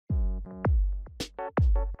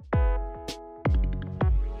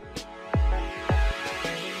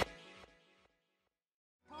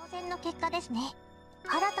Can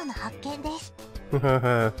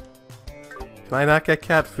I not get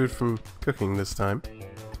cat food from cooking this time?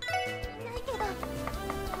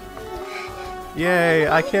 Yay,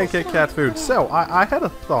 I can't get cat food. So, I had a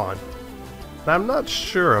thought. I'm not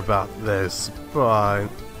sure about this, but...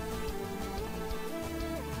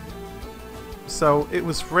 So, it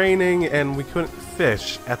was raining and we couldn't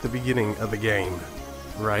fish at the beginning of the game,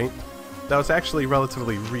 right? That was actually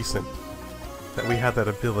relatively recent that we had that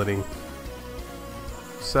ability.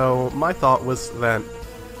 So, my thought was that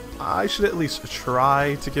I should at least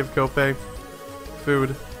try to give Kope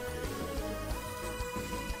food.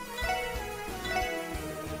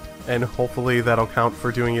 And hopefully that'll count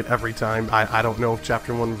for doing it every time. I don't know if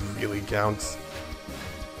Chapter 1 really counts.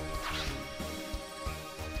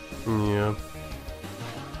 Yeah.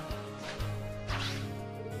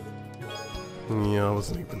 Yeah, I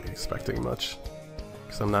wasn't even expecting much.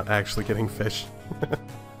 Because I'm not actually getting fish.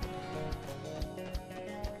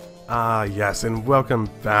 Ah, yes, and welcome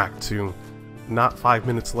back to not 5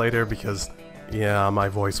 minutes later because, yeah, my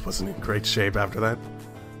voice wasn't in great shape after that.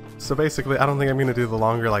 So basically, I don't think I'm going to do the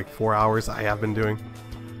longer, like, 4 hours I have been doing.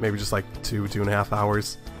 Maybe just like 2.5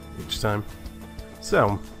 hours each time.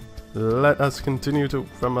 So, let us continue to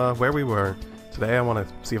from where we were. Today I want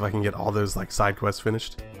to see if I can get all those, like, side quests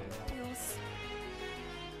finished.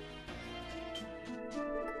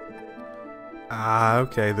 Ah,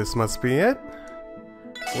 okay, this must be it.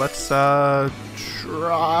 Let's, try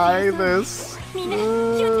this.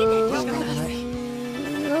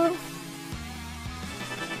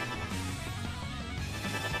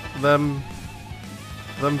 Them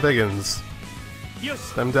biggins.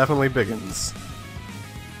 Them definitely biggins.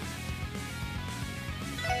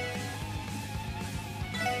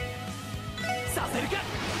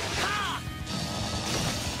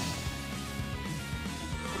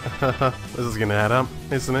 This is gonna add up,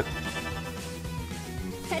 isn't it?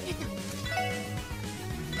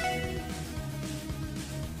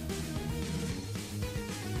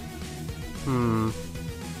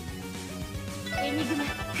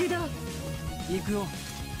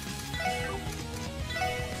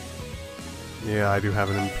 Yeah, I do have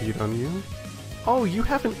an impede on you. Oh, you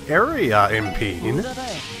have an area impede?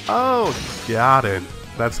 Oh, got it.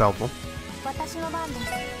 That's helpful.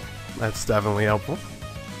 That's definitely helpful.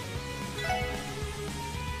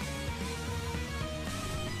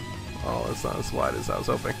 Oh, it's not as wide as I was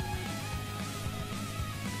hoping.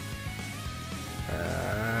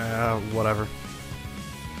 Whatever.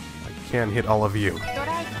 I can't hit all of you.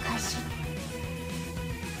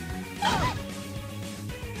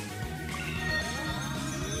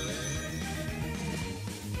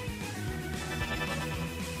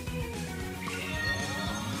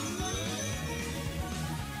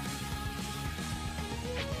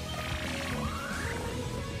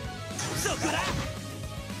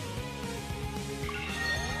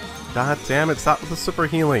 God damn it, stop with the super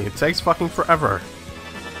healing. It takes fucking forever.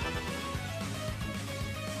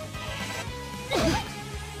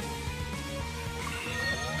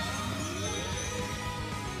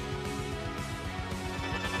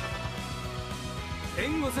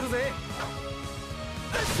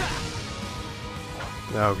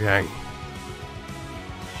 Okay.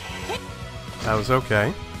 That was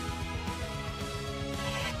okay.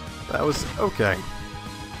 That was okay.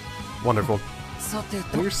 Wonderful.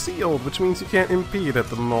 And you're sealed, which means you can't impede at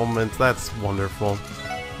the moment. That's wonderful.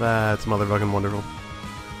 That's motherfucking wonderful.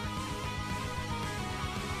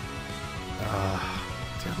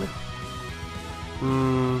 Damn it.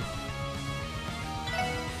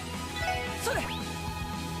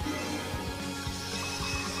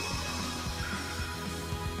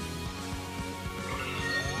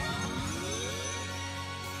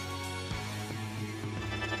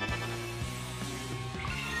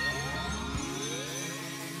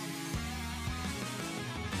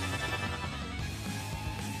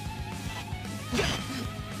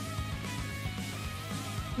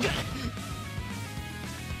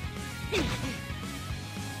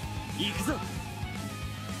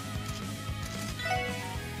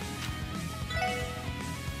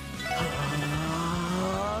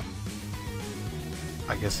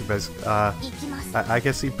 I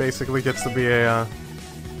guess he basically gets to be a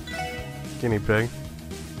guinea pig.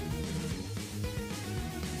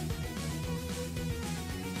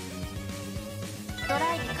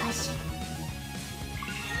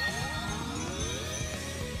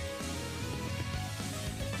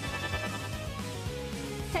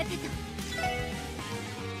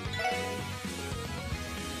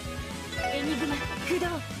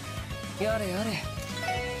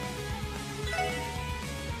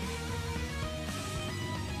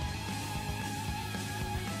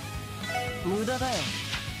 無駄だよ。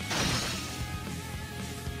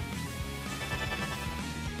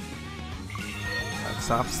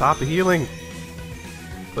 Stop the healing.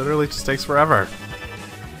 Literally just takes forever.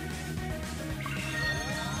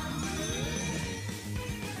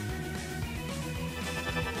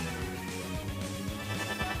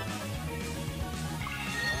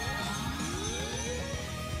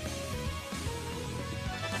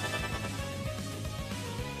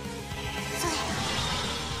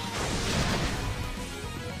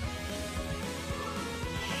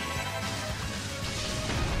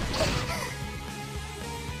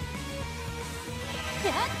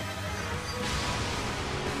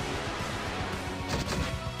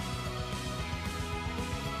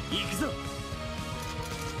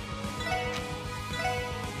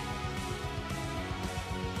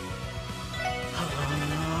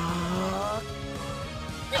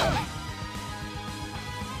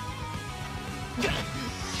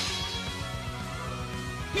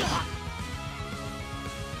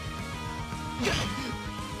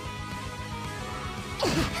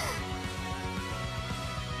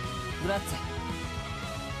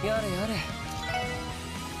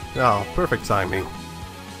 Oh, perfect timing.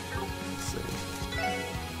 Let's see.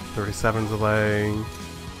 37 delay.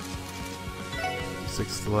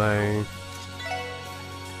 6 delay.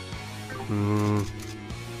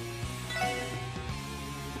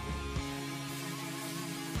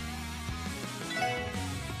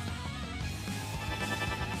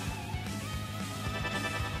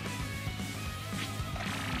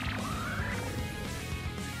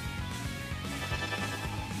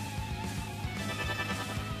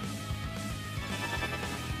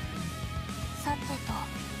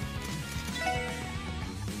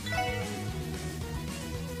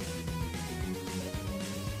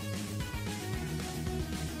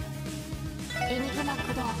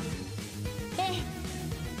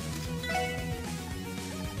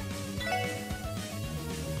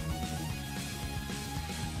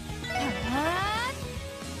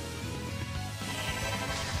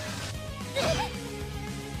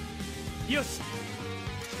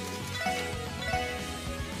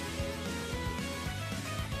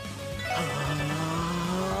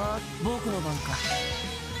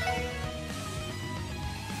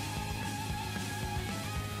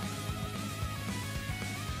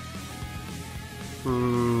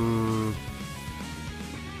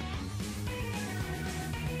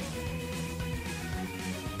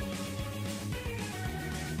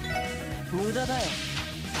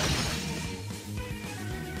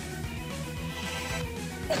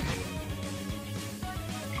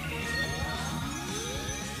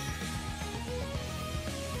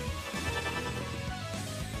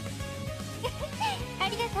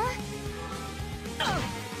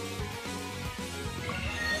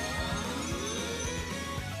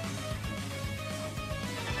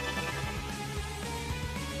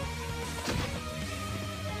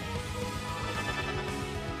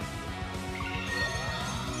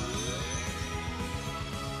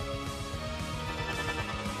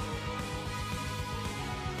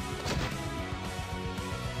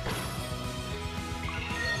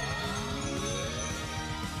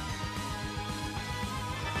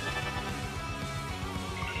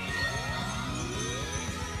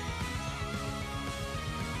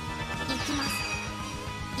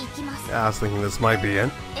 Yeah, I was thinking this might be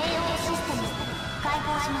it.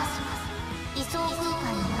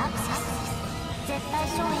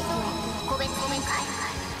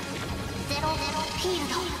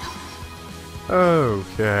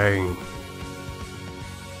 Okay.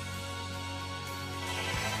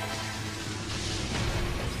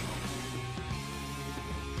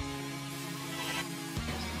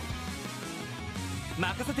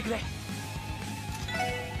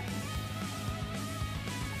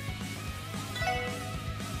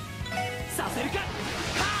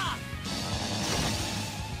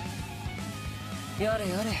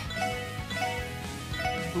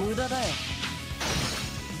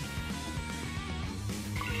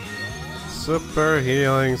 Super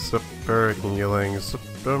healing, super healing,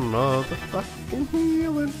 super motherfucking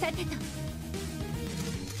healing.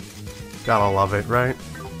 Gotta love it, right?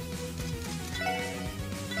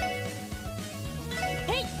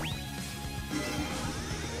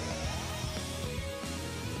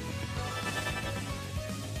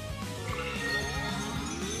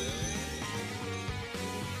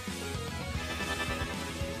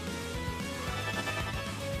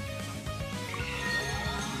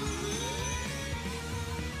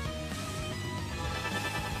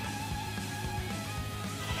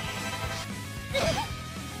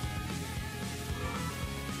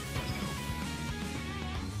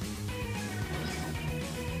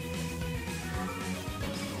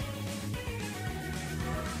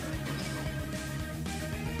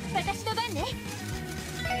 ね。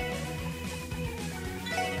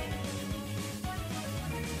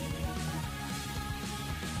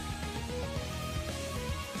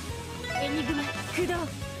エニグマ駆動。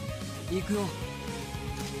行くよ。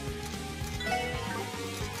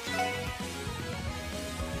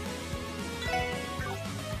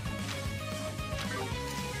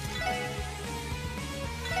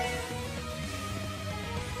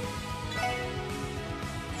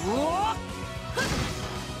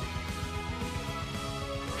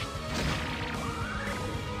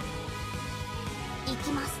行き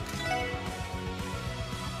ます。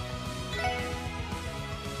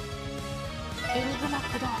エニグマ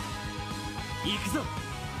駆動。行くぞ。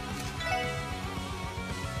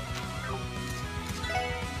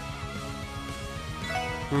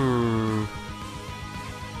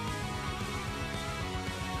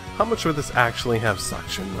How much would this actually have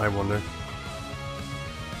suction, I wonder?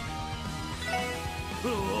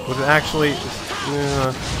 Would it actually...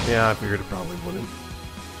 yeah, I figured it probably wouldn't.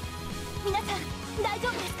 皆さん大丈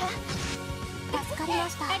夫ですか？助かりま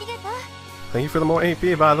した。ありがとう。 Thank you for the more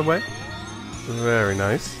AP, by the way. Very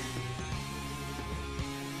nice.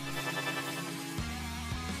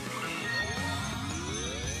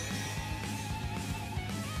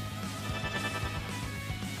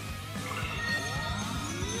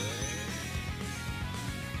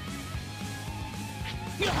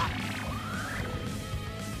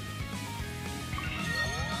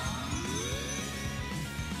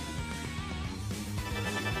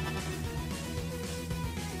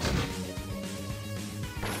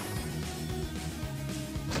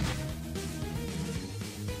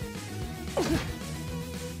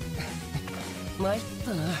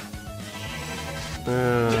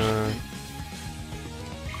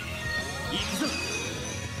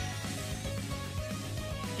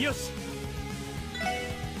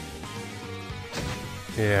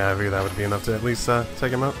 Yeah, I figured that would be enough to at least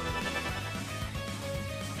take him out.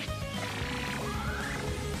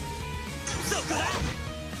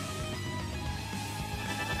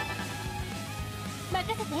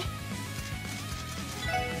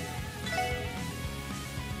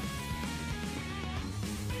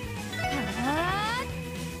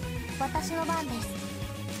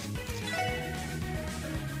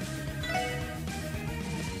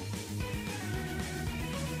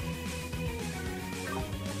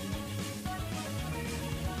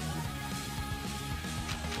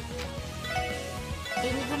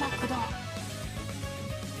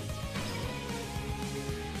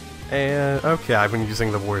 And okay, I've been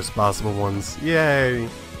using the worst possible ones. Yay!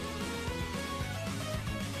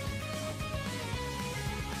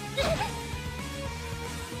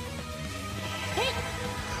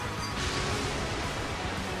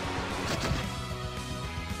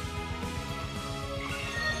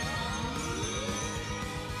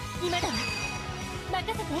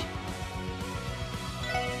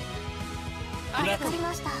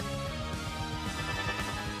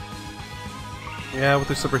 Yeah, with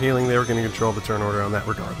their super healing, they were going to control the turn order on that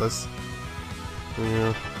regardless.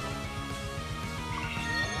 Yeah.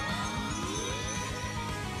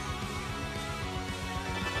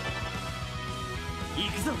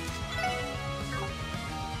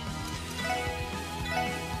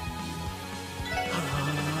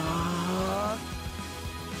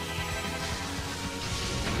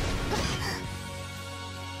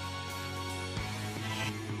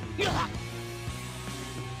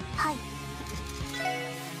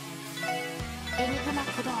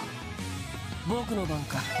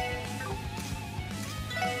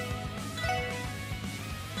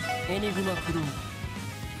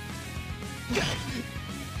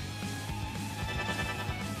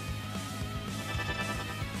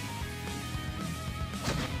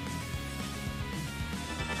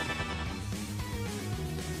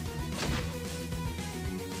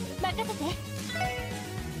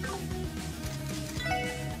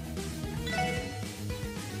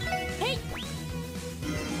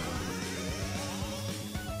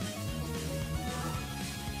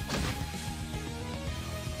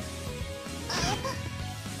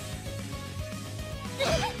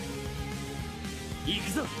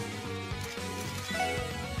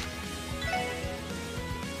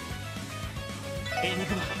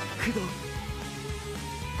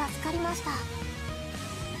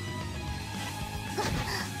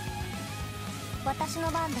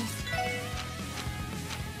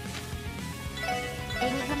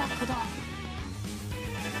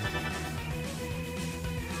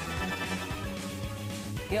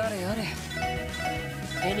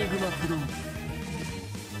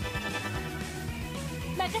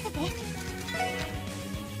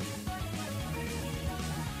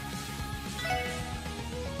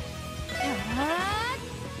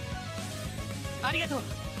 ありがとう。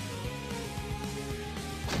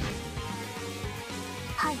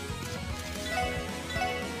はい。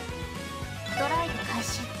ドライブ開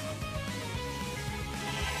始。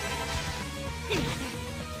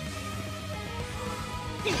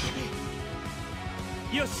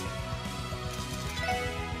よし。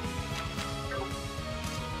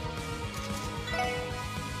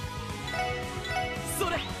そ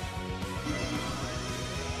れ。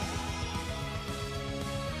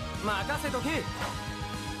任せとけ。よっし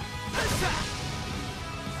ゃ。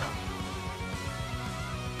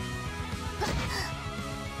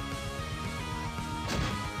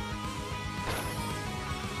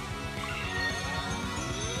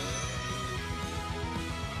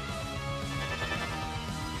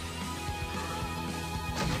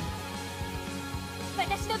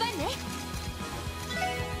私の番ね。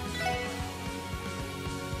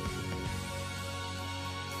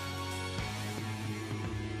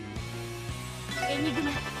エニグ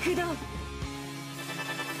マ駆動。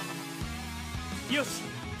よし。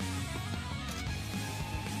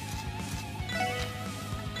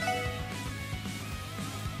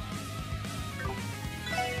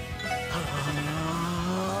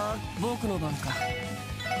僕の番か。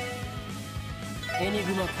エニ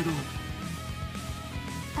グマ駆動。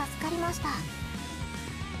助かりました。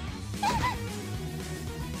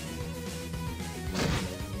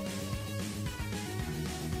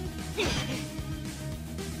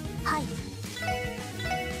はい。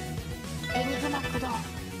エニグマ駆動。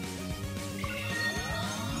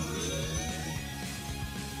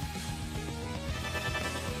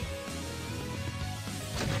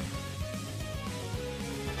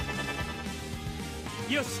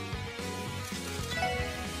よし。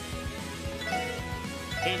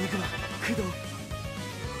エニグマ駆動。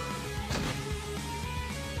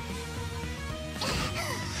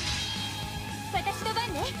私の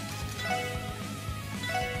番ね。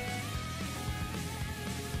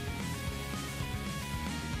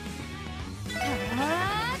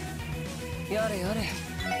やれやれ。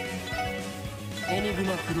エニグ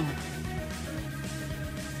マ駆動。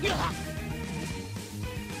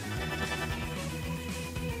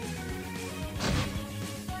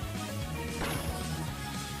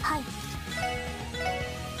はい。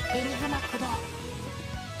エニグマ駆動。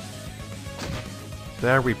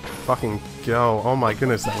 There we fucking go. Oh my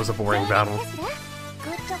goodness, that was a boring battle.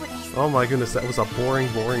 Oh my goodness, that was a boring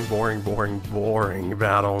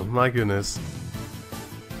battle. My goodness.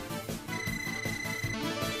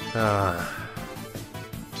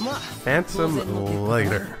 Phantom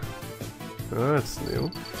later. Oh, that's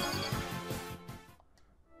new.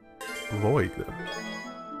 Void.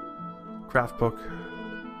 Craft book.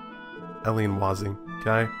 Ellie Wazi.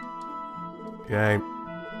 Okay. Okay.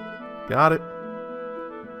 Got it.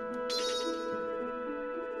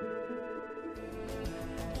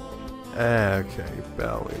 Okay,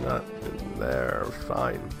 belly, not in there.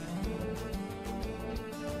 Fine.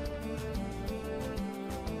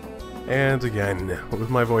 And again, with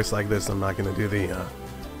my voice like this, I'm not gonna do the,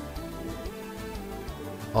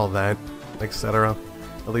 all that, etc.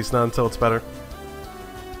 At least not until it's better.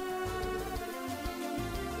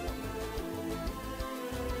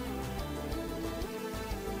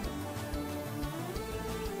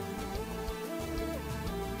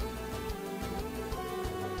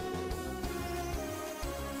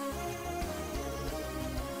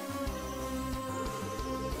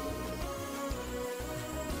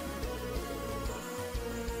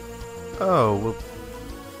 Oh, well,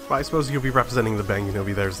 I suppose you'll be representing the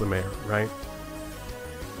Banginobi, there's the mayor, right?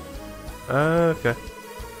 Okay.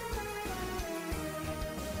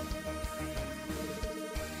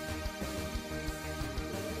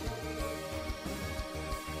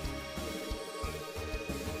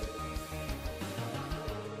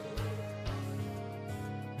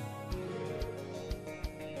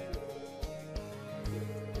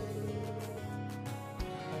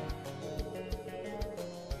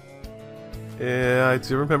 Yeah, I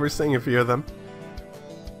do remember seeing a few of them.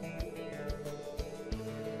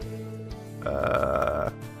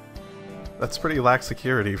 That's pretty lax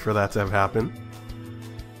security for that to have happened.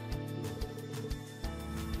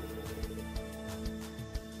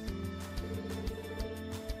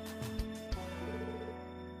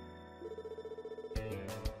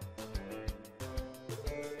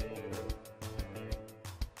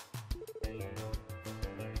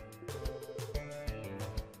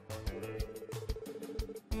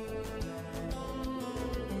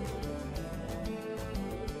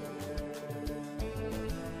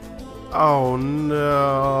 Oh no!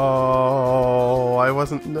 I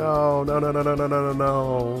wasn't. No! No! No! No! No! No! No!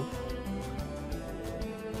 No!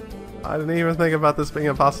 I didn't even think about this being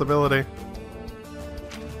a possibility.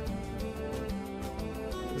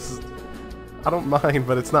 I don't mind,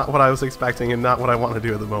 but it's not what I was expecting and not what I want to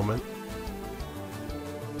do at the moment.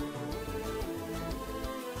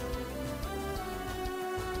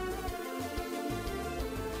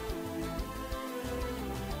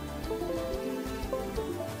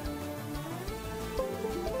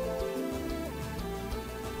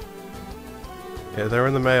 Yeah, they're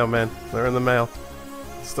in the mail, man. They're in the mail.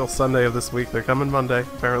 It's still Sunday of this week. They're coming Monday,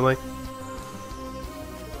 apparently.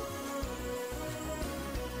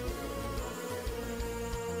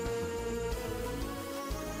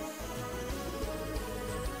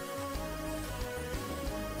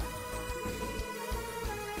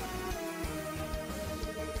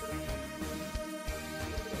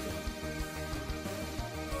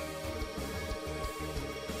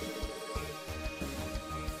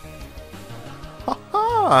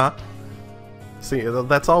 See,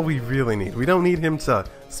 that's all we really need. We don't need him to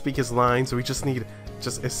speak his lines. We just need,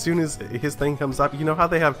 just as soon as his thing comes up, you know how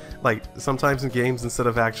they have, like, sometimes in games, instead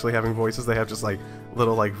of actually having voices, they have just, like,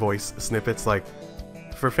 little, like, voice snippets. Like,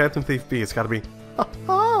 for Phantom Thief B, it's gotta be,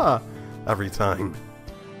 ha-ha, every time.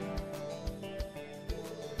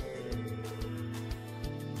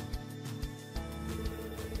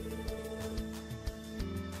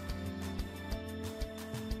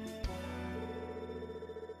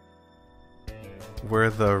 Where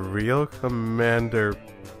the real commander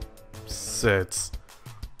sits.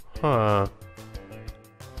 Huh.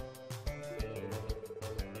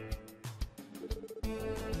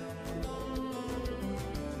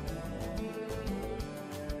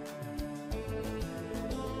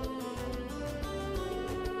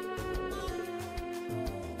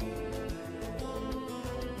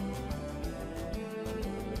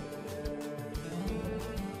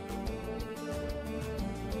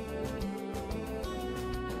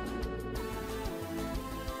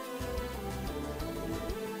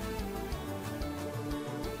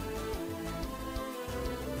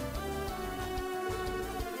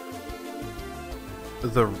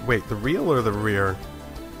 Wait, the real or the rear?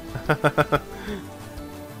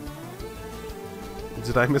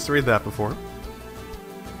 Did I misread that before?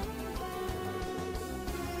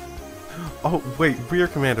 Oh, wait, rear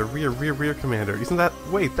commander, rear commander. Isn't that,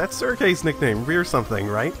 wait, that's Sergei's nickname, rear something,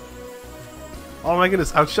 right? Oh my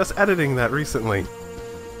goodness, I was just editing that recently.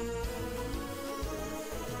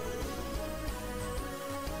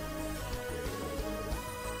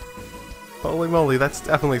 Holy moly, that's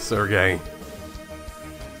definitely Sergei.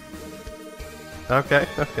 Okay,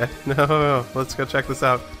 no, let's go check this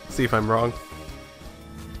out, see if I'm wrong.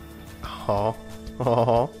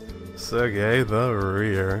 Oh, Sergei the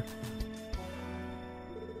rear.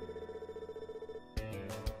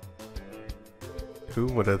 Who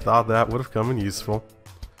would have thought that would have come in useful?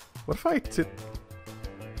 What if I did...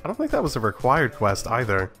 I don't think that was a required quest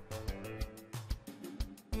either.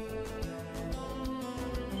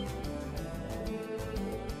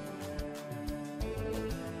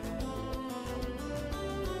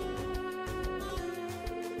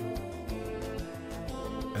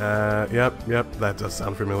 Yep, that does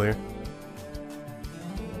sound familiar.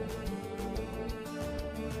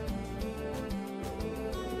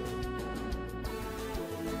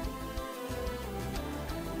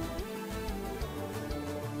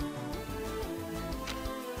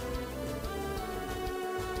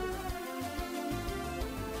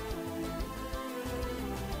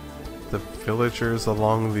 The villagers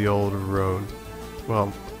along the old road.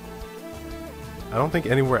 Well, I don't think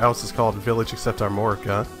anywhere else is called village except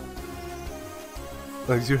Armorica.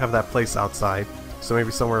 They do have that place outside, so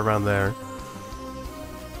maybe somewhere around there.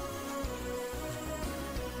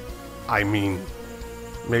 I mean,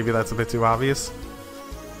 maybe that's a bit too obvious.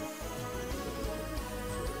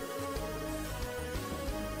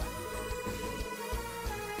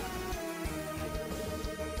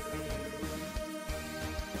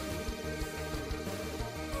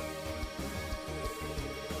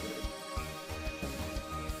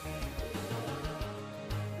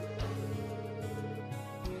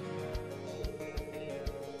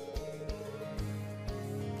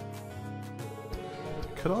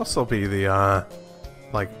 Could also be the,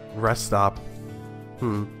 like, rest stop.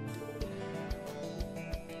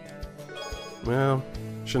 Well,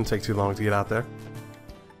 shouldn't take too long to get out there.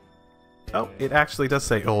 Oh, it actually does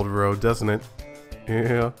say old road, doesn't it?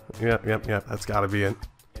 Yeah, yep, that's gotta be it.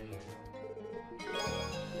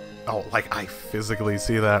 Oh, like, I physically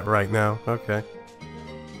see that right now. Okay.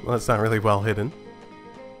 Well, it's not really well hidden.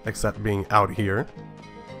 Except being out here.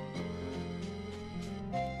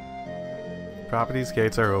 Properties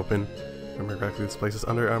gates are open. Remember correctly, this place is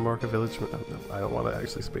under Armorica Village. Oh, no, I don't want to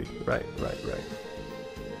actually speak. Right.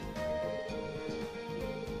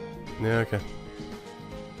 Yeah, okay.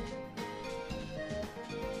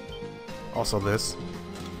 Also this.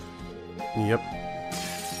 Yep.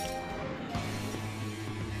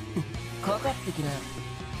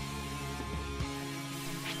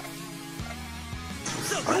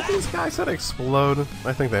 Aren't these guys that explode?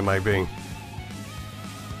 I think they might be.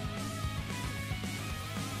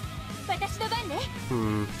 私の番ね。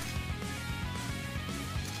 Hmm.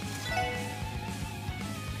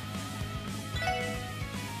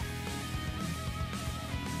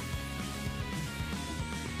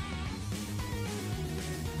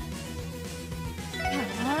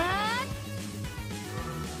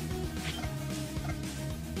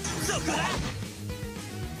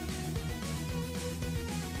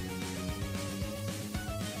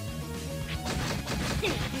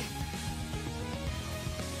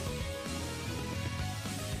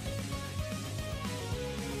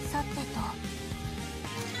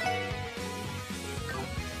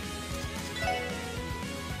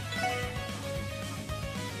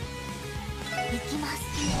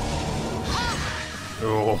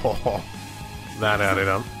 Oh, that added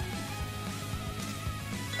up.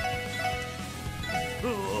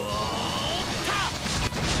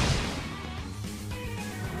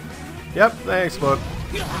 Yep, they explode.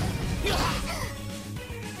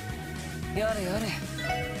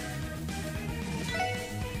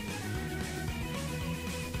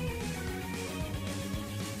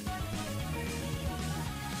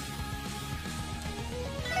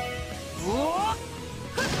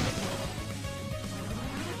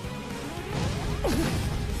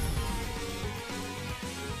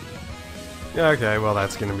 Okay, well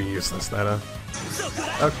that's gonna be useless then,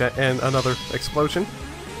 Okay, and another explosion.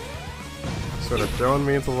 Sort of throwing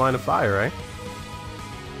me into the line of fire, eh?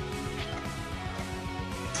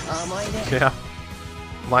 Yeah.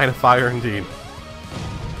 Line of fire indeed.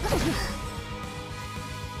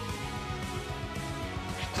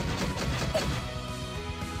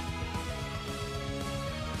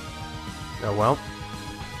 Oh well.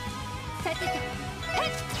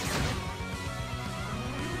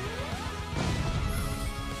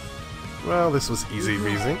 Well, this was easy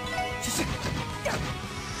peasy.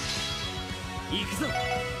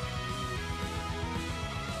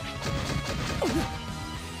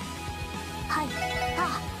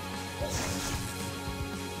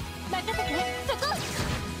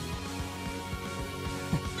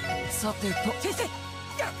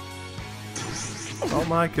 Oh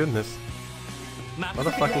my goodness. What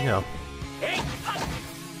the fucking hell.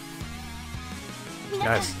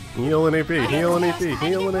 Guys, heal and AP, heal and AP,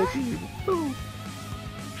 heal and AP. Woo.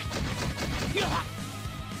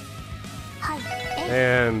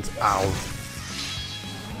 And ow.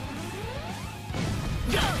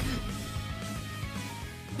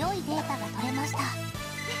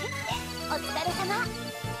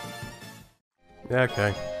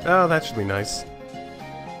 Okay. Oh, that should be nice.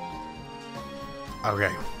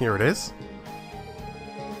 Okay, here it is.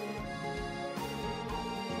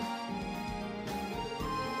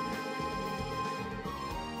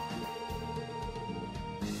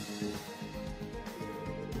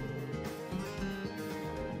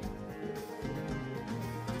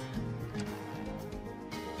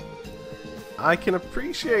 I can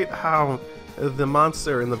appreciate how the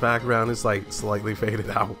monster in the background is like slightly faded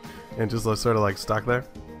out and just sort of like stuck there.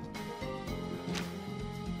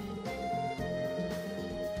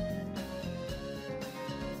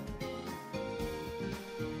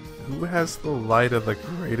 Who has the light of the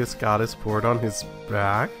greatest goddess poured on his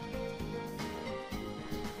back?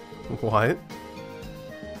 What?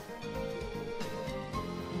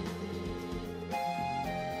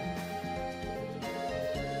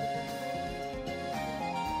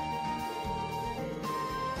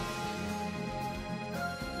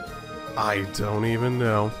 I don't even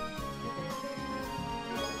know.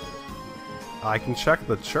 I can check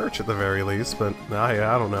the church at the very least, but I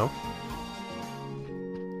don't know.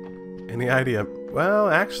 Any idea? Well,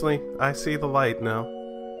 actually, I see the light now.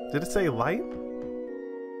 Did it say light?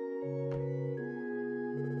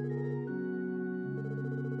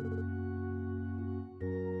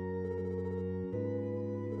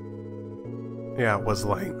 Yeah, it was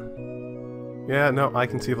light. Yeah, no, I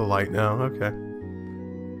can see the light now. Okay.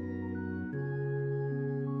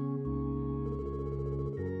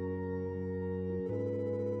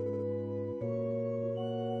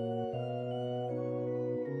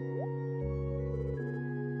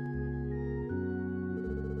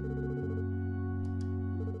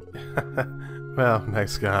 Well,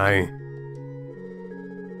 nice guy.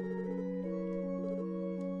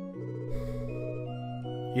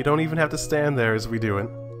 You don't even have to stand there as we do it.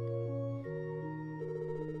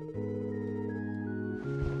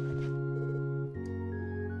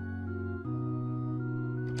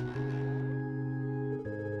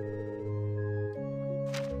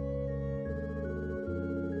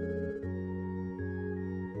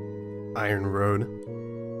 Iron Road.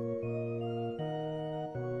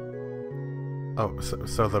 Oh,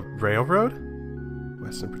 so the railroad?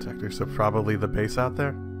 Western Protector, so probably the base out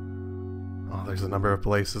there? Oh, there's a number of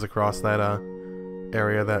places across that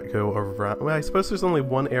area that go around. Well, I suppose there's only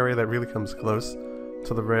one area that really comes close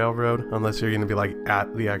to the railroad, unless you're going to be like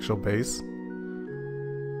at the actual base.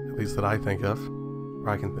 At least that I think of, or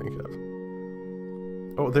I can think of.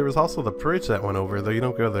 Oh, there was also the bridge that went over, though you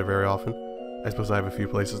don't go there very often. I suppose I have a few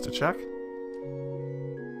places to check.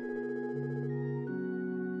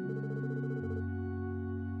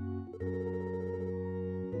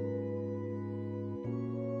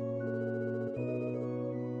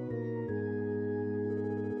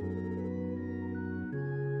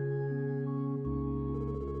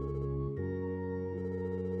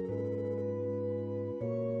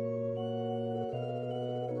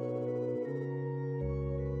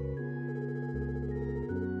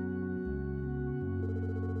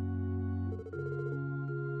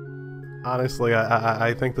 Honestly,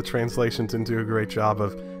 I think the translation didn't do a great job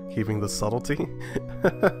of keeping the subtlety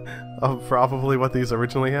of probably what these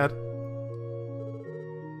originally had.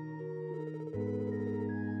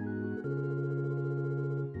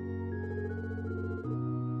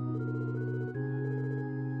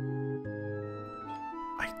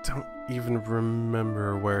 I don't even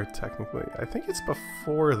remember where technically. I think it's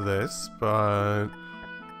before this, but...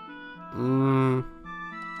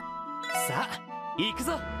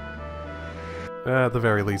 At the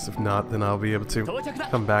very least, if not, then I'll be able to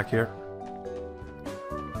come back here.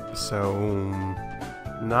 So,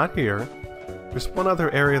 not here. There's one other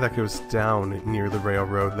area that goes down near the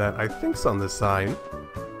railroad that I think's on this side. Oh,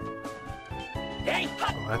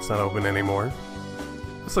 that's not open anymore.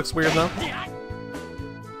 This looks weird though.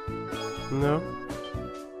 No?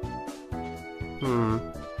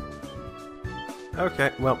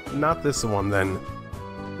 Okay, well, not this one then.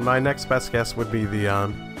 My next best guess would be the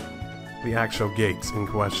actual gates in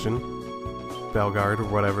question. Belgard, or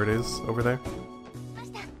whatever it is, over there.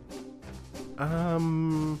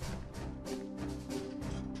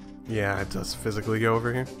 Yeah, it does physically go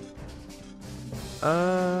over here.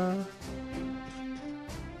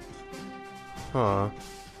 Huh.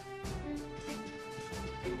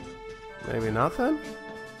 Maybe not then?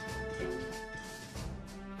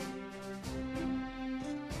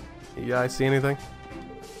 You guys see anything?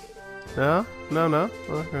 No? No?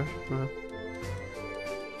 Okay. No.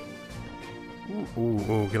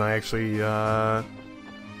 Ooh, can I actually, I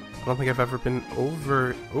don't think I've ever been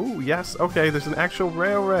over... Ooh, yes, okay, there's an actual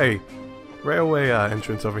railway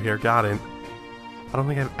entrance over here, got it. I don't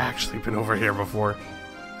think I've actually been over here before.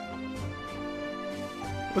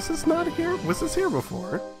 Was this not here? Was this here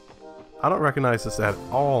before? I don't recognize this at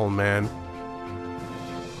all, man.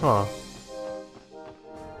 Huh.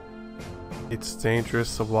 It's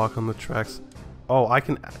dangerous to walk on the tracks. Oh, I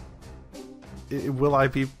can... Will I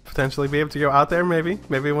potentially be able to go out there, maybe?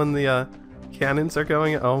 Maybe when the cannons are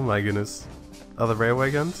going? Oh my goodness. Oh, the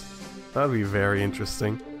railway guns? That would be very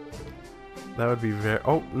interesting. That would be very...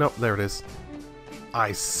 Oh, no, there it is.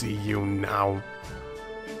 I see you now.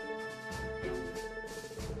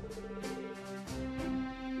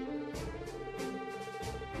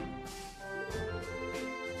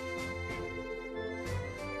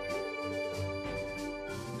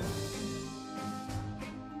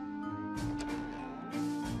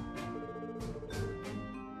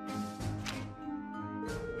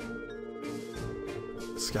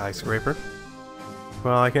 Skyscraper.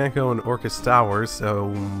 Well, I can't go in Orcus Tower,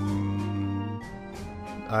 so...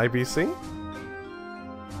 IBC?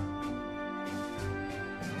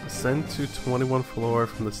 Ascend to 21 floor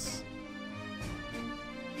from this...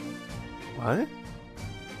 What?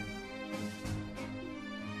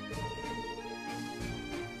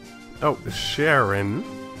 Oh, Sharon.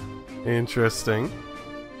 Interesting.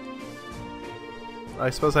 I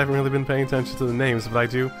suppose I haven't really been paying attention to the names, but I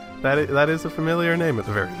do... That is a familiar name at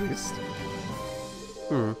the very least.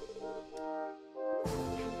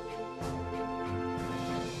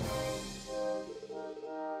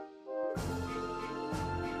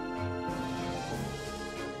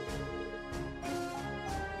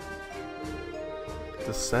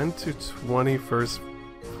 Descend to 21st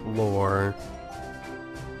floor.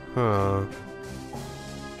 Huh.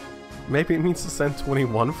 Maybe it means descend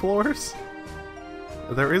 21 floors?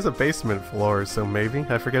 There is a basement floor, so maybe.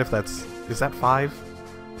 I forget if that's... Is that 5?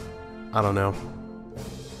 I don't know.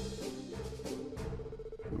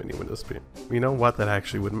 Mini window speed. You know what? That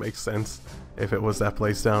actually would make sense if it was that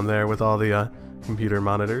place down there with all the computer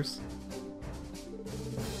monitors.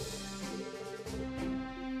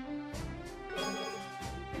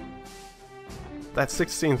 That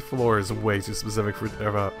 16th floor is way too specific for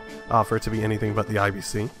it to be anything but the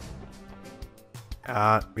IBC.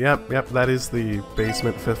 Yep, that is the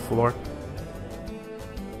basement 5th floor.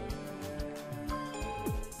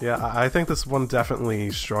 Yeah, I think this one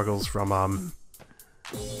definitely struggles from,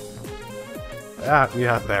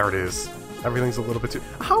 yeah, there it is. Everything's a little bit too...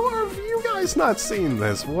 How have you guys not seen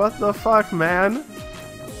this? What the fuck, man?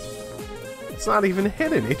 It's not even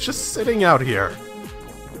hidden, it's just sitting out here.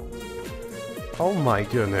 Oh my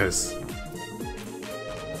goodness.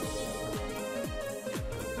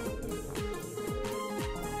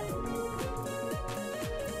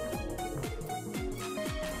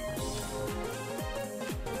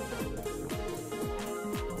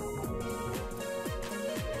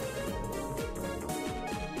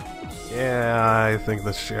 Yeah, I think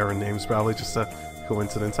the Sharon name's probably just a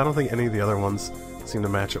coincidence. I don't think any of the other ones seem to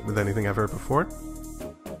match up with anything I've heard before.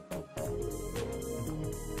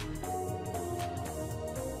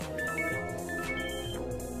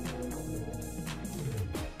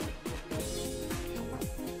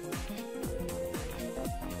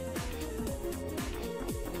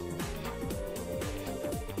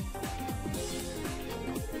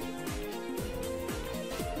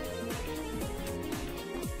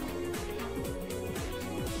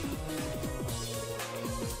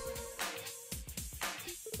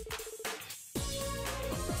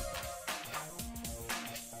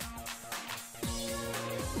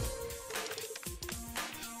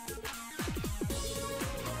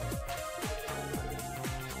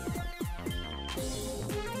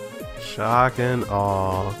 Shock and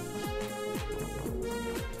awe.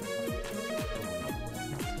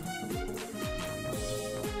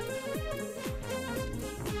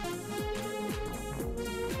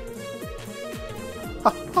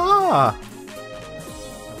 Ha ha!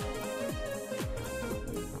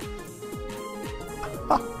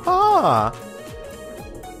 Ha ha!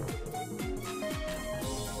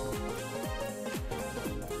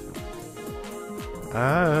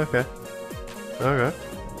 Ah, okay. Okay.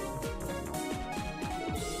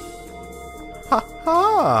 Ha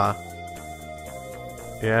ha!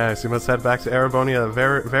 Yes, you must head back to Erebonia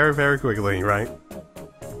very, very, very quickly, right?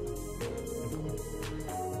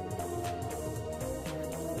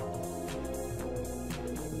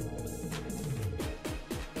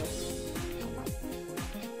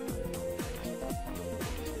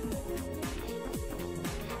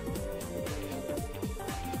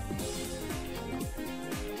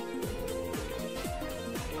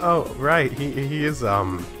 Oh, right, he is,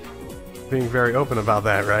 being very open about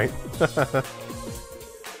that, right?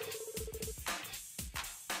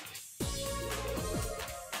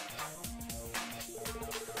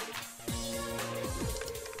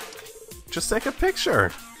 Just take a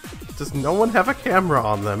picture! Does no one have a camera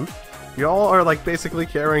on them? Y'all are, like, basically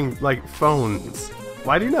carrying, like, phones.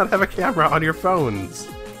 Why do you not have a camera on your phones?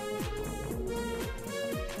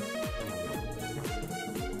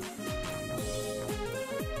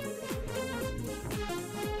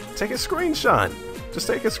 Take a screenshot! Just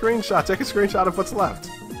take a screenshot. Take a screenshot of what's left.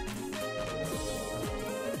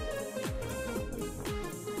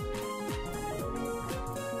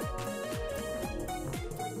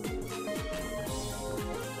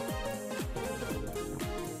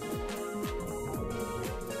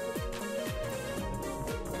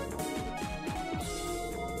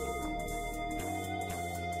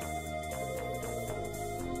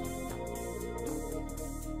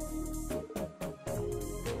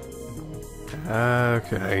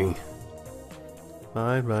 Okay.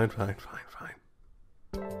 Fine.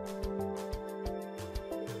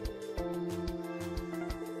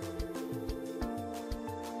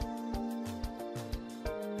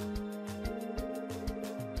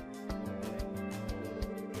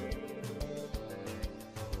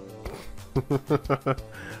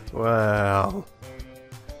 Well,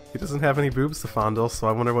 he doesn't have any boobs to fondle, so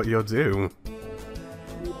I wonder what you'll do.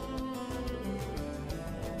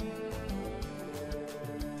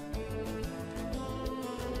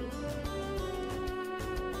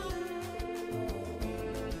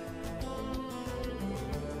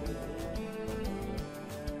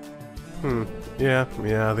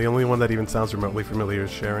 Yeah, the only one that even sounds remotely familiar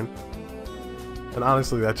is Sharon. And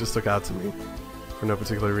honestly, that just stuck out to me. For no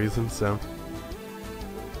particular reason, so...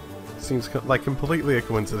 Seems like completely a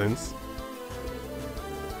coincidence.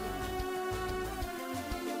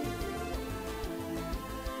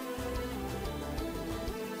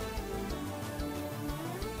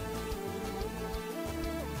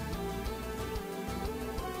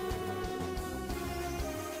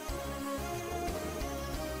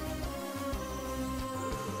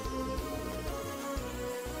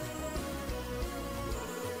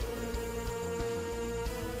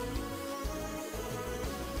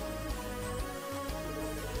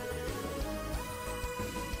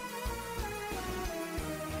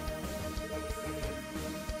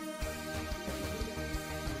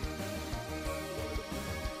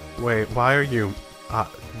 Wait, why are you...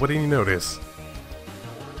 what did you notice?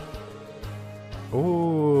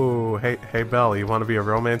 Ooh, hey Belle, you want to be a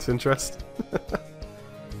romance interest?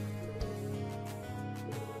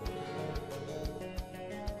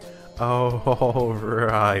 Oh,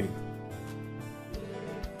 right.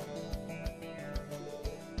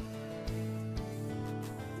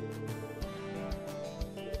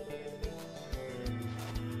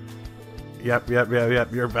 Yep,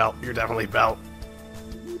 you're Belle. You're definitely Belle.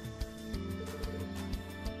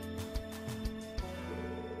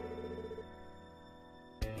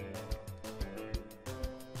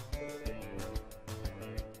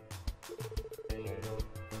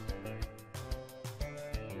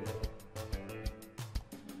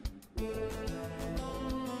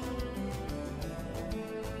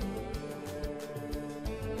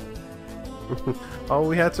 Oh,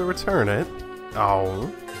 we had to return it.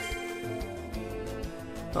 Oh.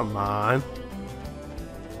 Come on.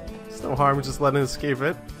 There's no harm in just letting it escape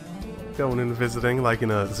it. Going and visiting like in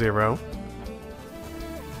a Zero.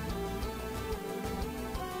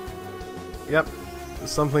 Yep.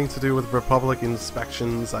 Something to do with Republic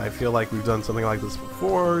inspections. I feel like we've done something like this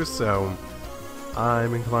before, so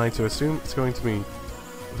I'm inclined to assume it's going to be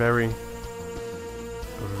very,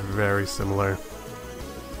 very similar.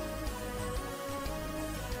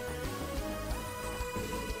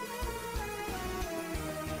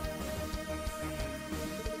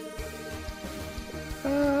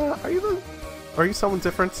 Are you someone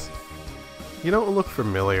different? You don't look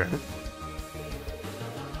familiar.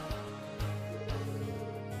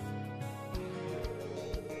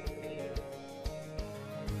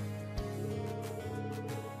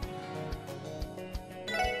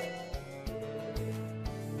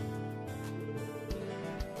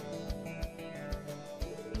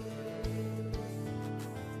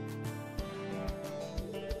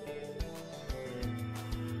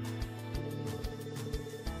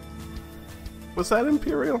 Was that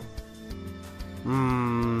Imperial?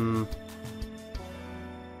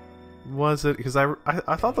 Was it? Because I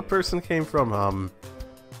thought the person came from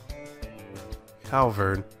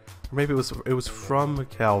Calvard. Or maybe it was from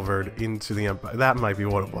Calvard into the Empire. That might be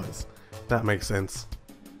what it was. That makes sense.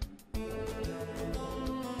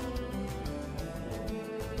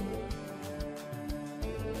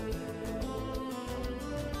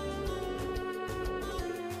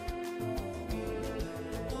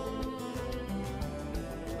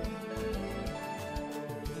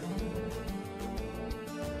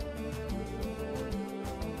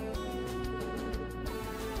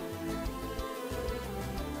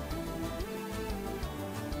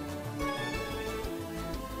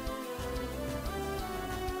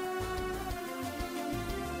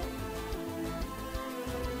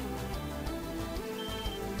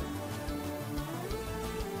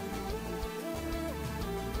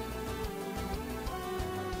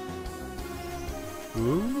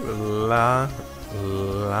 Ooh la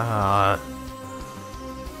la.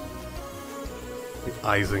 The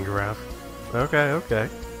Eisengraph. Okay.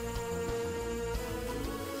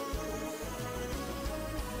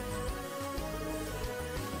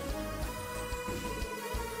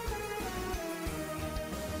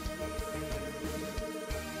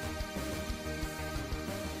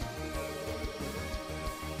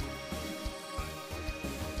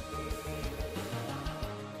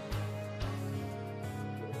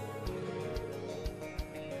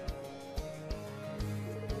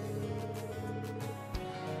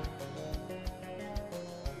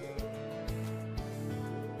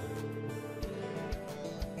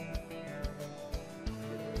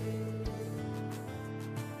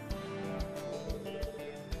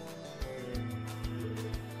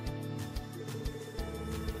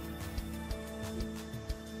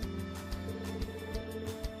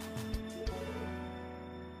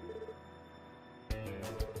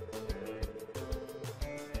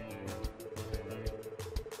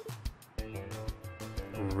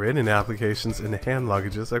 Written applications and hand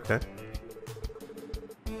luggages, okay.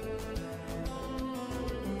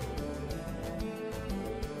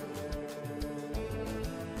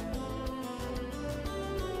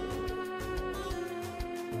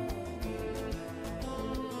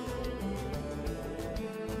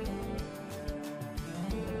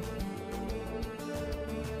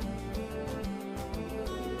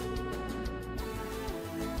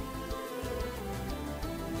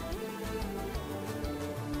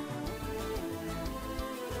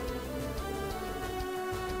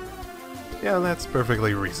 Yeah, that's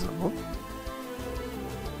perfectly reasonable.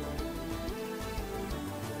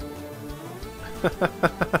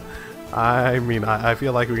 I mean, I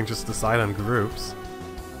feel like we can just decide on groups.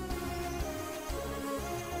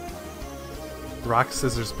 Rock,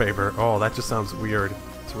 scissors, paper. Oh, that just sounds weird.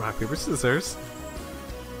 It's rock, paper, scissors.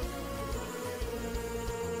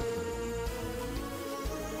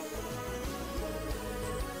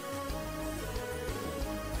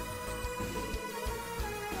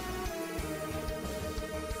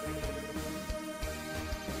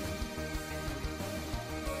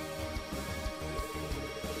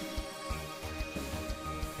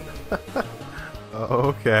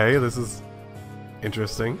 Okay, this is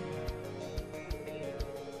interesting.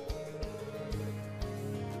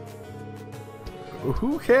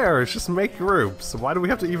 Who cares? Just make groups. Why do we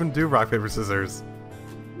have to even do rock, paper, scissors?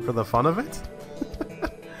 For the fun of it?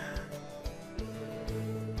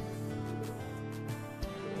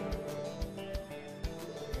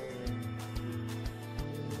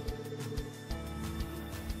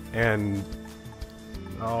 And...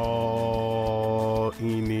 oh,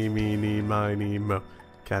 eeny, meeny, miny, mo.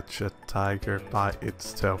 Catch a tiger by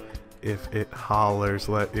its toe. If it hollers,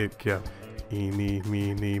 let it go. Eeny,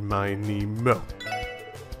 meeny, miny, mo.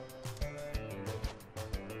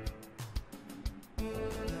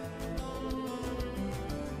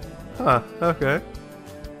 Huh, okay.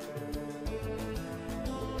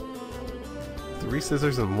 3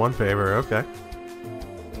 scissors and 1 paper, okay.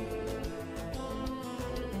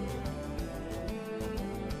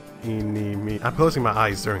 Eeny, meeny. I'm closing my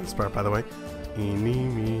eyes during this part, by the way. Eeny,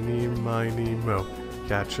 meeny, miny, mo.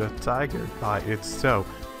 Catch a tiger by its toe.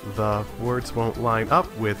 The words won't line up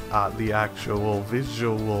with the actual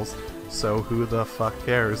visuals, so who the fuck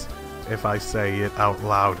cares if I say it out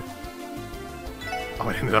loud? Oh,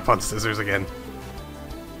 I ended up on scissors again.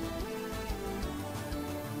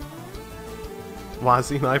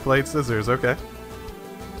 Wazzy and I played scissors, okay.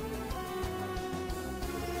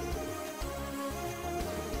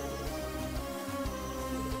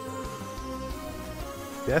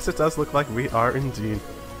 Yes, it does look like we are indeed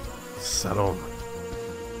settled.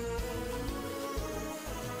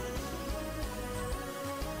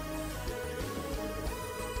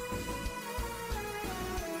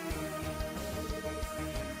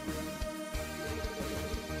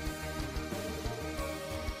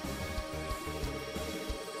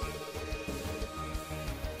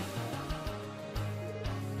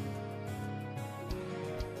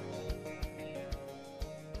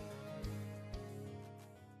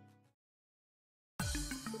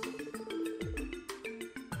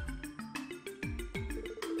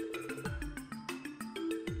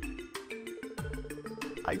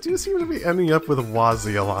 I do seem to be ending up with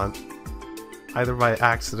Wazzy a lot. Either by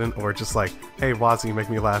accident or just like, hey Wazzy, make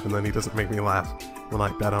me laugh, and then he doesn't make me laugh when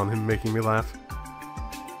I bet on him making me laugh.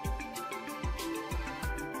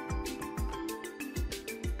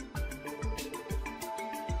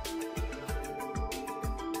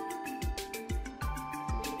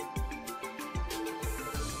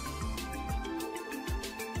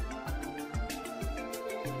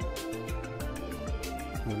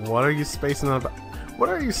 What are you spacing out about? What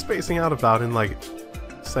are you spacing out about in, like,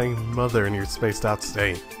 saying mother in your spaced out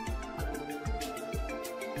state?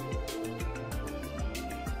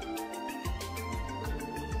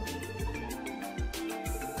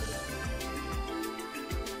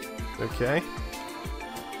 Okay.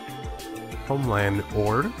 Homeland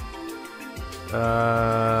Ord.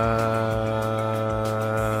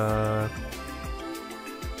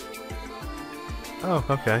 Oh,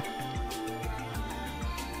 okay.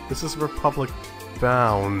 This is Republic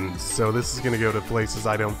bound, so this is gonna go to places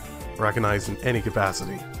I don't recognize in any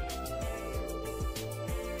capacity.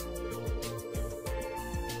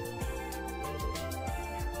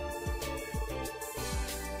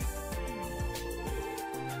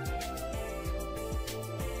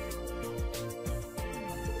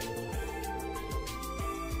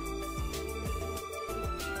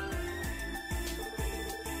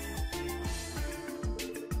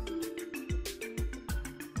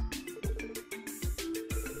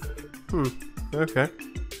 Okay.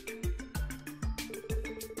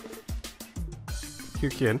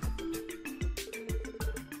 Cute kid.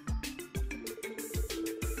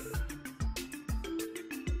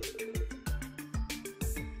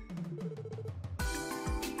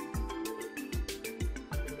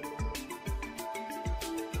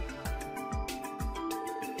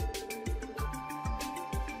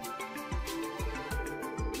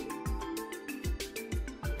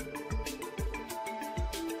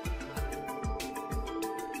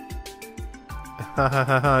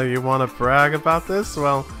 You want to brag about this?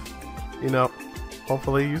 Well, you know,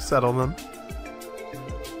 hopefully you settle them.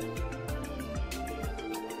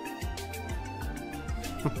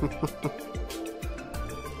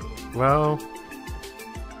 Well,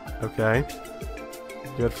 okay.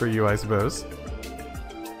 Good for you, I suppose.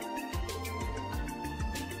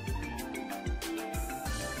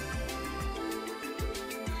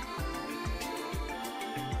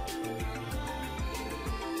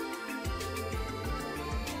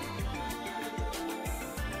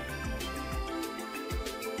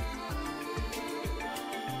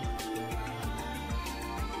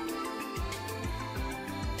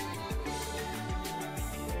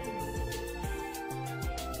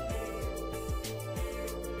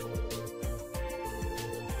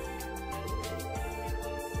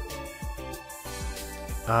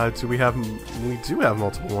 Do we have... We do have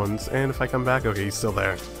multiple ones, and if I come back... Okay, he's still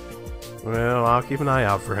there. Well, I'll keep an eye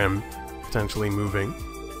out for him, potentially moving.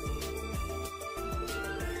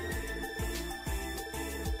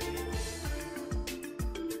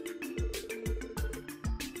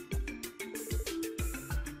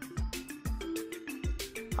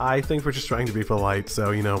 I think we're just trying to be polite,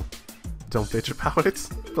 so, you know, don't bitch about it,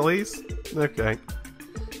 please? Okay.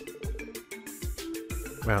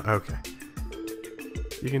 Well, okay.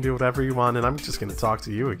 You can do whatever you want, and I'm just gonna talk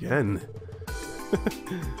to you again.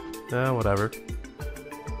 Whatever.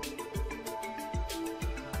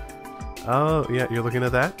 Oh, yeah, you're looking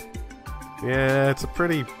at that? Yeah, it's a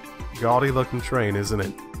pretty gaudy looking train, isn't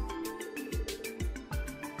it?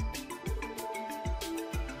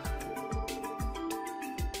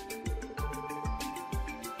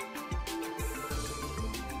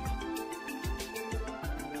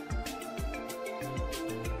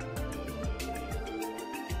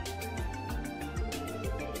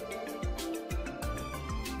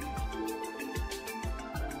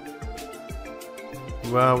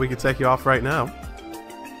 Well, we could take you off right now.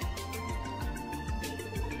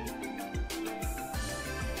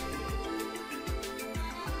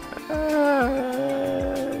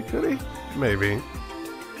 Could he? Maybe.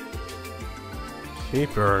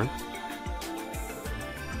 Keeper.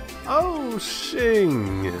 Oh,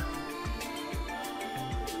 Shing!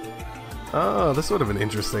 Oh, this would have been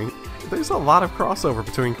interesting. There's a lot of crossover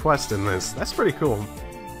between quests in this. That's pretty cool.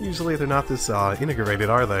 Usually they're not this integrated,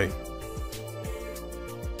 are they?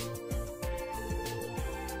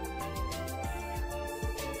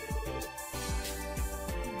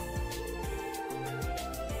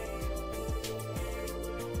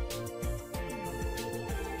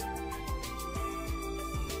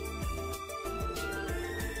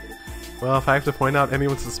 Well, if I have to point out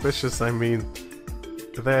anyone suspicious, I mean,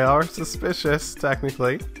 they are suspicious,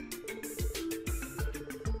 technically.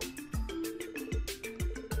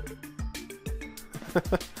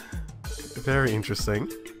 Very interesting.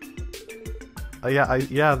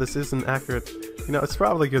 Yeah, this is an accurate... You know, it's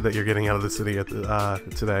probably good that you're getting out of the city at the,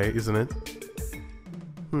 today, isn't it?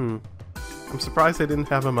 I'm surprised they didn't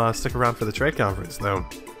have him stick around for the trade conference, though.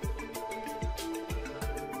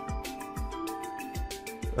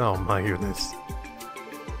 Oh my goodness.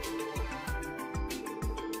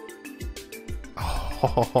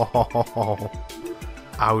 Oh,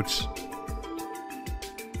 ouch.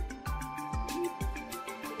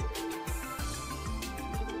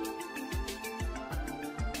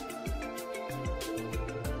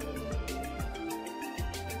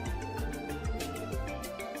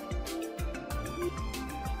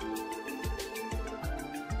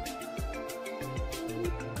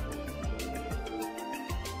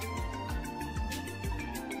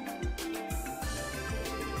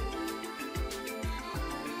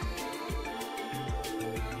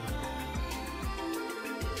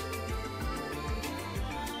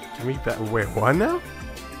 Wait, what now?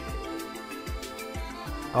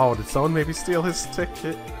 Oh, did someone maybe steal his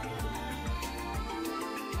ticket?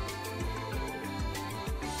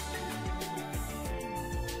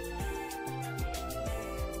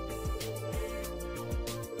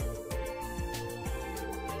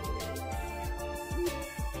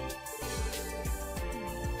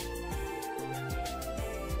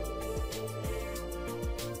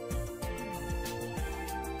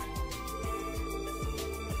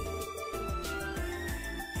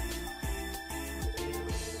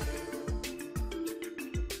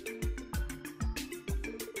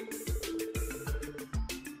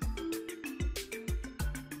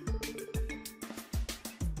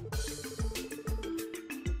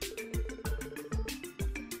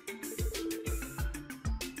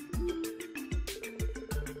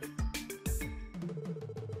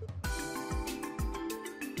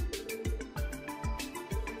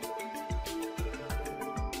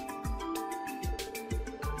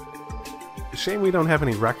 Shame we don't have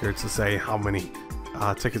any records to say how many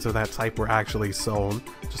tickets of that type were actually sold.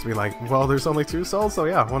 Just be like, well, there's only 2 sold, so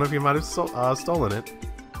yeah, one of you might have stolen it.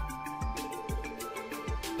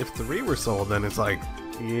 If 3 were sold, then it's like,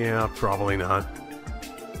 yeah, probably not.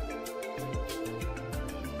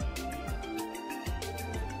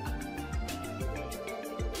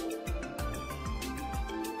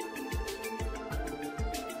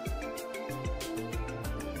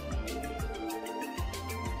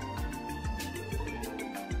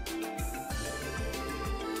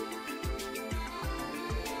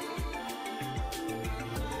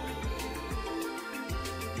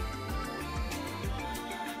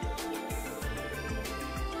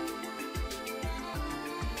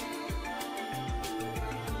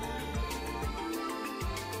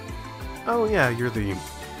 Oh yeah, you're the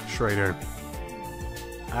trader.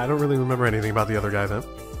 I don't really remember anything about the other guy, though.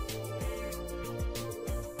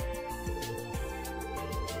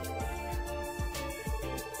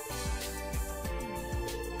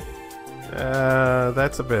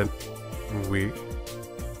 That's a bit weak.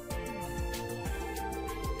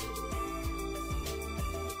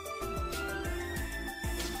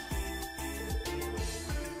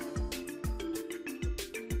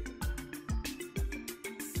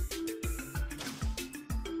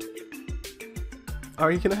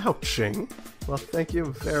 Are you gonna help Shing? Well, thank you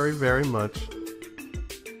very, very much.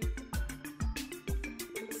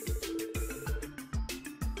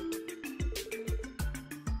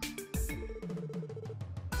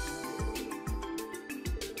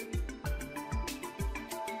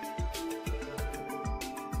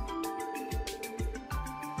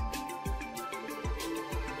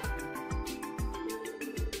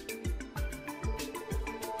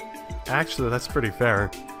 Actually, that's pretty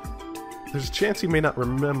fair. There's a chance he may not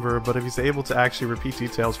remember, but if he's able to actually repeat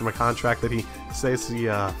details from a contract that he says he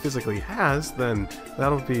physically has, then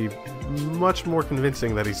that'll be much more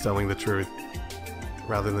convincing that he's telling the truth,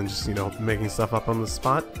 rather than just, you know, making stuff up on the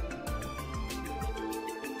spot.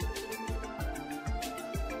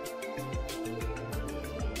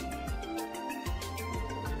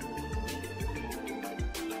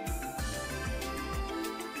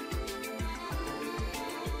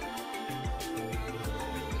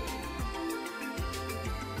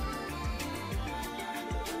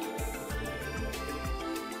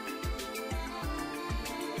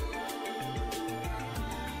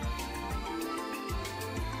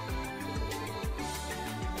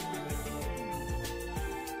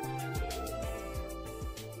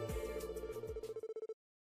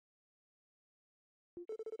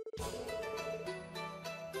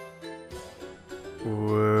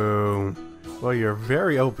 Whoa. Well, you're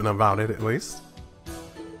very open about it, at least.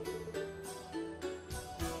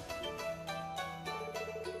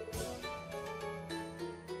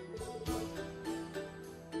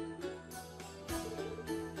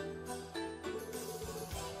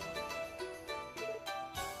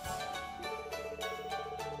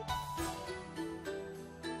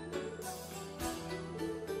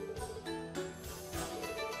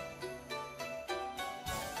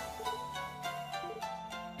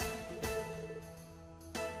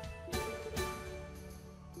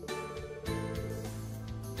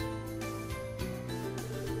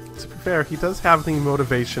 To be fair, he does have the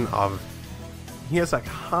motivation of... He has a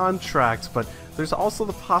contract, but there's also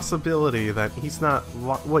the possibility that he's not...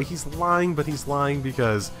 Well, he's lying, but he's lying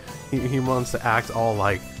because he wants to act all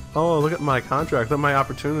like, oh, look at my contract, look at my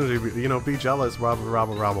opportunity, you know, be jealous, rabble,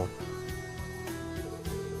 rabble, rabble.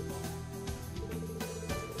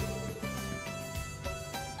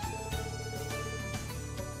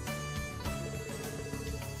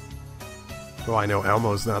 Oh, I know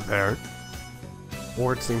Elmo's not there.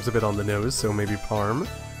 Or it seems a bit on the nose, so maybe Parm.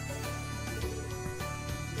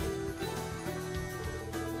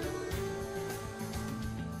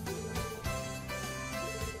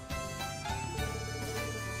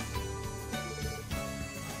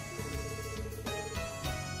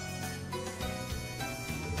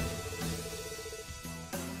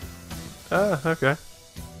 Okay.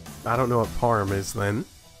 I don't know what Parm is then.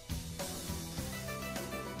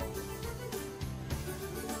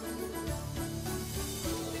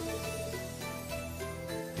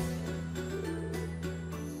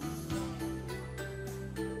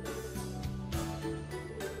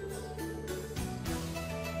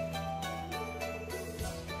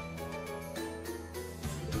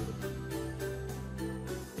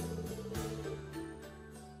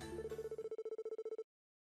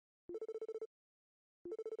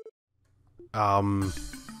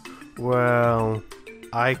 Well,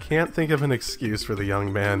 I can't think of an excuse for the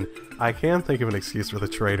young man. I can think of an excuse for the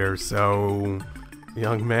traitor, so...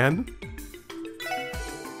 Young man?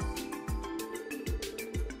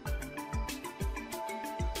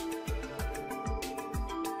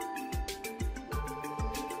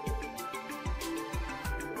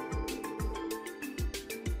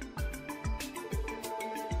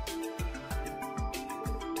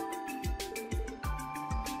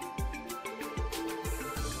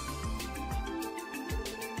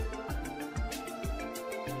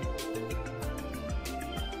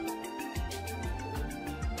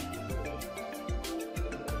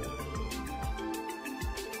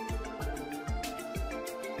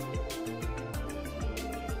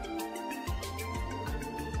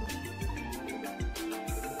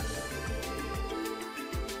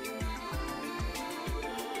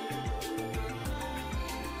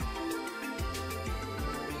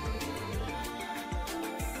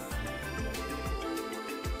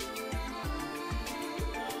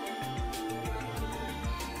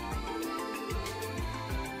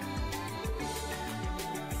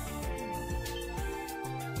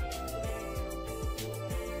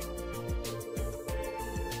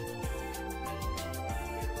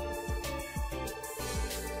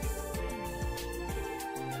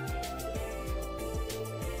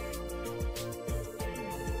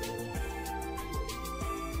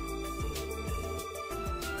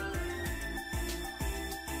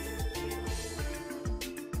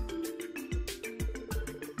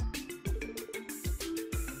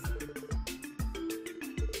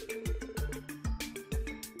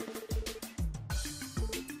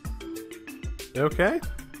 Okay.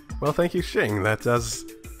 Well, thank you, Shing. That does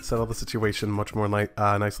settle the situation much more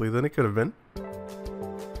nicely than it could have been.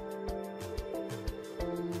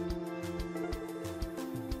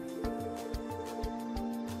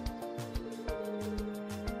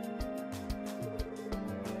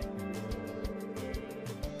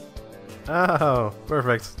 Oh,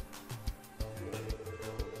 perfect.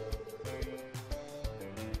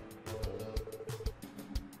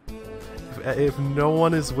 If no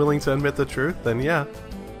one is willing to admit the truth, then yeah,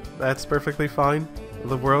 that's perfectly fine.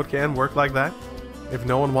 The world can work like that. If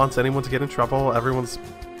no one wants anyone to get in trouble, everyone's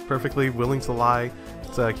perfectly willing to lie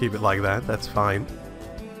to keep it like that. That's fine.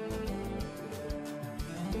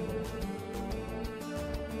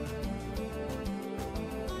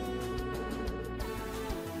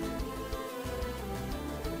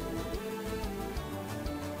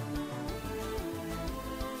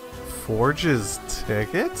 Forges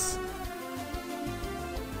tickets?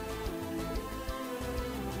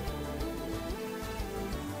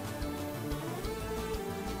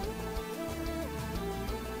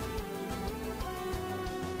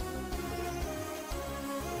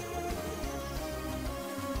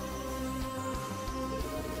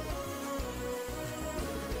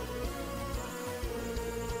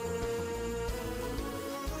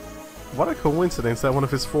 What a coincidence that one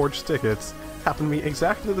of his forged tickets happened to be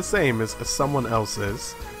exactly the same as someone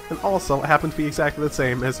else's, and also happened to be exactly the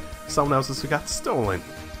same as someone else's who got stolen.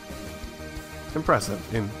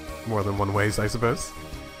 Impressive, in more than one ways, I suppose.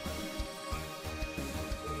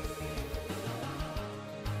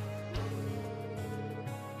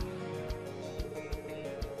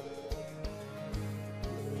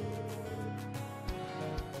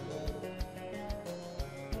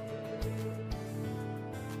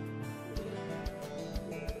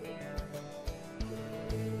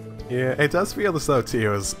 Yeah, it does feel as though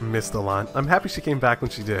Tio has missed a lot. I'm happy she came back when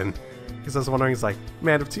she did, because I was wondering, it's like,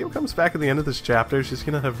 man, if Tio comes back at the end of this chapter, she's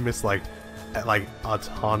gonna have missed, like a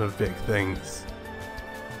ton of big things.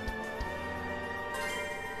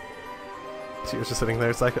 Tio's just sitting there,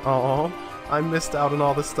 it's like, oh, I missed out on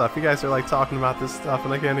all this stuff. You guys are, like, talking about this stuff,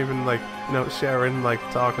 and I can't even, like, you know, share it and, like,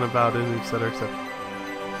 talking about it, and etc., etc.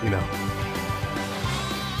 You know.